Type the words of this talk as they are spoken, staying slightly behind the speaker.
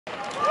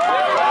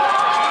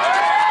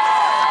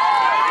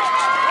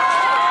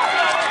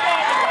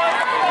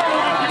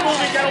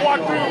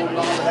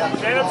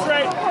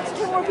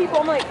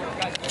people. I'm like,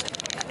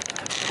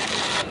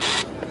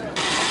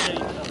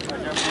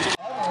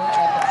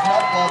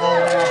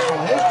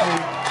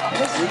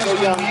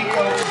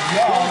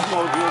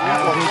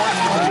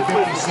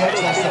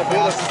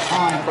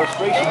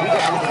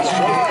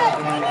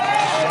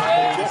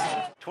 This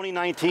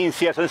 2019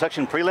 CIF-SS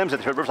section prelims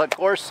at the Riverside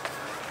course.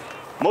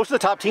 Most of the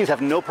top teams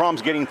have no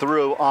problems getting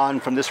through on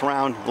from this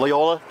round.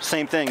 Loyola,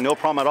 same thing, no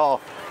problem at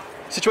all.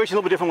 Situation a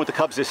little bit different with the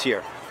Cubs this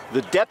year.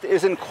 The depth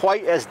isn't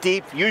quite as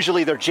deep.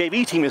 Usually their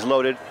JV team is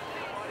loaded.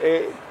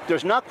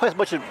 There's not quite as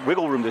much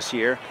wiggle room this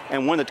year,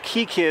 and one of the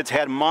key kids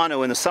had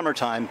mono in the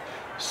summertime,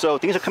 so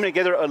things are coming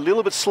together a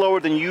little bit slower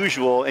than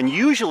usual, and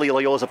usually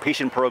Loyola is a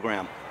patient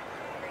program.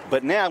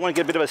 But now I want to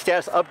get a bit of a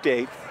status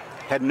update.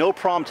 Had no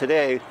problem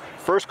today.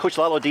 First, Coach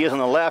Lalo Diaz on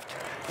the left,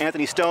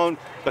 Anthony Stone,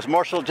 Gus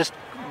Marshall. Just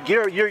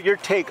your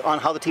take on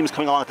how the team is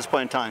coming along at this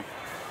point in time.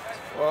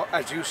 Well,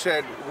 as you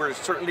said, we're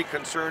certainly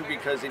concerned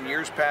because in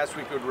years past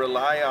we could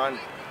rely on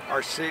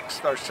our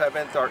 6th, our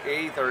 7th, our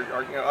 8th, or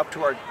up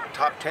to our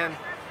top 10.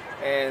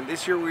 And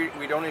this year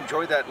we don't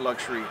enjoy that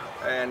luxury.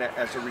 And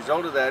as a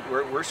result of that,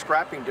 we're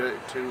scrapping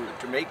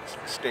to make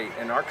state.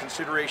 And our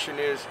consideration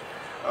is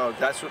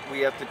that's what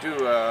we have to do.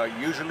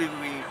 Usually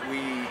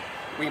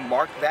we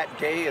mark that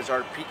day as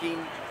our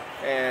peaking.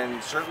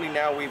 And certainly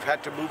now we've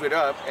had to move it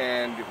up,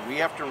 and we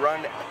have to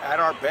run at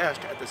our best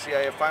at the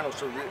CIF Finals.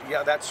 So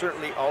yeah, that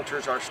certainly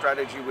alters our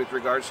strategy with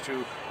regards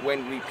to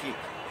when we peak.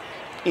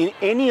 In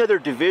any other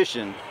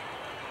division,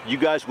 you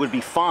guys would be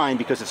fine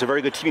because it's a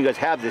very good team you guys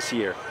have this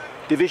year.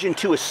 Division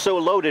 2 is so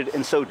loaded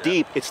and so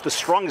deep, it's the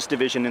strongest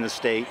division in the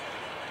state.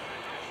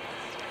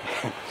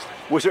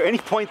 Was there any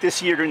point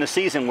this year during the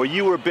season where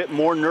you were a bit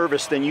more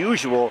nervous than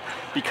usual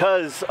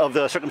because of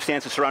the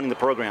circumstances surrounding the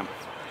program?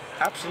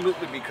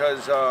 Absolutely,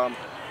 because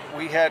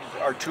we had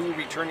our 2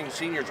 returning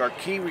seniors, our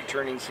key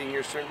returning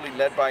seniors, certainly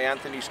led by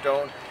Anthony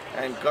Stone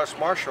and Gus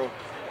Marshall,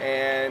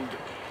 and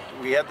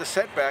we had the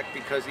setback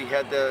because he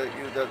had the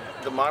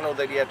mono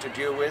that he had to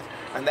deal with,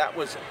 and that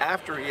was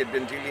after he had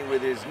been dealing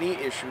with his knee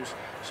issues.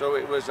 So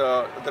it was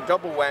the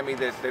double whammy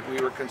that we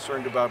were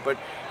concerned about. But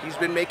he's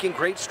been making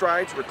great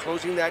strides. We're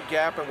closing that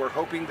gap, and we're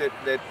hoping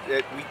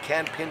that we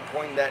can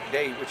pinpoint that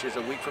day, which is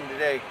a week from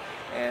today,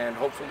 and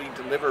hopefully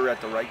deliver at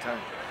the right time.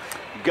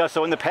 Gus,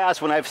 so in the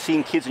past when I've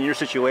seen kids in your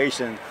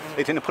situation,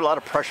 they tend to put a lot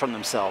of pressure on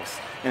themselves,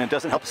 and it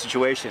doesn't help the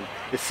situation.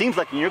 It seems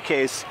like in your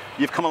case,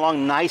 you've come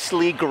along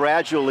nicely,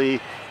 gradually.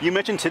 You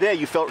mentioned today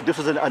you felt this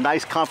was a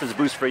nice confidence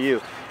boost for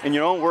you. In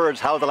your own words,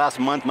 how the last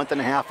month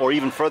and a half, or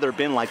even further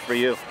been like for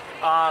you?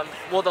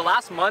 Well, the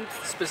last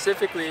month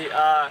specifically,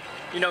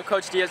 you know,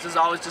 Coach Diaz has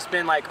always just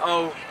been like,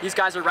 oh, these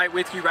guys are right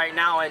with you right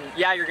now, and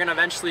yeah, you're going to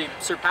eventually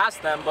surpass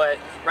them, but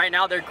right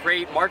now they're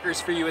great markers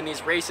for you in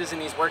these races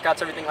and these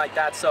workouts, everything like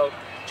that. So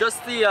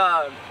just the,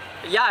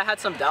 yeah, I had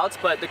some doubts,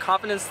 but the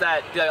confidence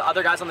that the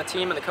other guys on the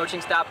team and the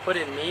coaching staff put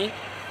in me,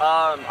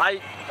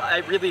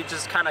 I really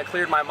just kind of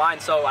cleared my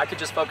mind so I could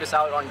just focus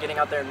out on getting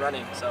out there and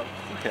running. So.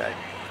 Okay.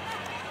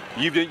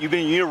 You've been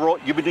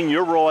doing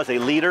your role as a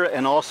leader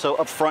and also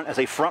up front as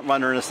a front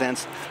runner in a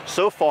sense.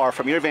 So far,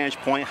 from your vantage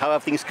point, how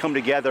have things come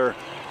together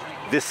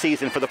this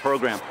season for the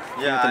program?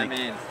 Yeah,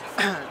 Anthony? I mean,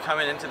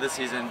 coming into the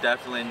season,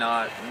 definitely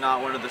not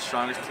one of the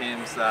strongest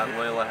teams that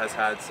Loyola has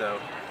had. So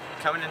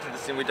coming into the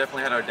season, we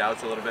definitely had our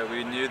doubts a little bit.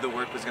 We knew the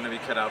work was going to be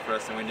cut out for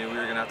us, and we knew we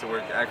were going to have to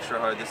work extra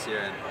hard this year.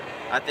 And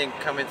I think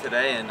coming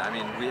today, and I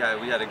mean, we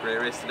had a great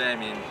race today. I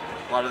mean,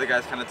 a lot of the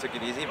guys kind of took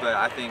it easy, but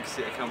I think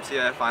come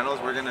CIF Finals,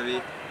 we're going to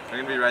be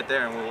right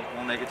there, and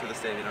we'll make it to the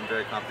stage, and I'm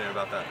very confident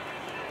about that.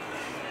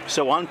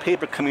 So on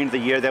paper coming into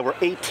the year, there were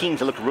 8 teams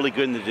that looked really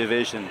good in the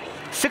division.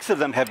 6 of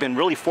them have been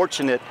really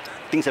fortunate.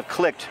 Things have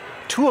clicked.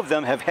 2 of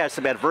them have had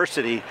some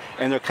adversity,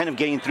 and they're kind of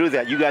getting through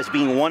that, you guys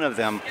being one of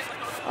them.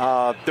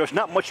 There's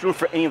not much room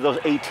for any of those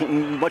 8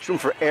 teams, much room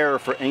for error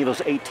for any of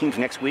those 8 teams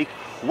next week.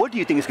 What do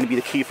you think is going to be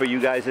the key for you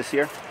guys this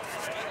year?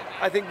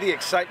 I think the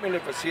excitement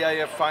of a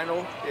CIF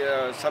final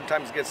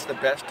sometimes gets the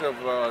best of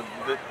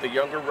the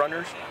younger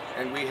runners,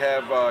 and we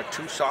have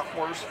 2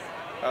 sophomores,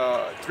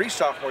 3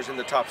 sophomores in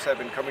the top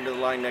 7 coming to the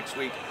line next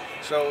week.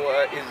 So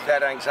is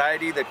that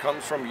anxiety that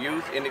comes from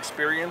youth,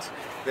 inexperience,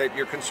 that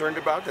you're concerned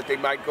about, that they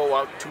might go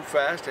out too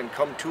fast and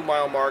come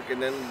 2-mile mark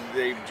and then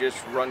they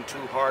just run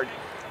too hard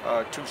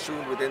too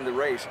soon within the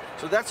race.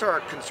 So that's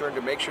our concern,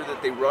 to make sure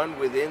that they run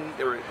within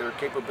their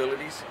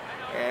capabilities.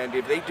 And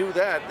if they do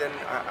that, then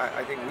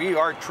I think we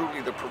are truly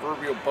the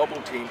proverbial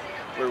bubble team,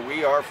 where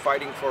we are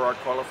fighting for our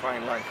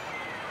qualifying life.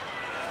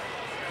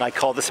 I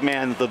call this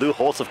man the Lou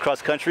Holtz of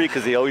cross country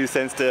because he always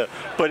tends to,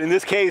 but in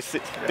this case,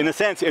 in a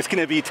sense, it's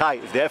going to be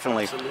tight,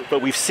 definitely. Absolutely.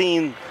 But we've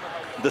seen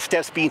the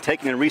steps being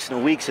taken in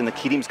recent weeks and the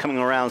key teams coming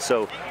around,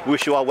 so we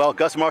wish you all well.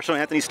 Gus Marshall,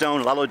 Anthony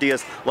Stone, Lalo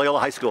Diaz, Loyola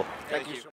High School. Thank you.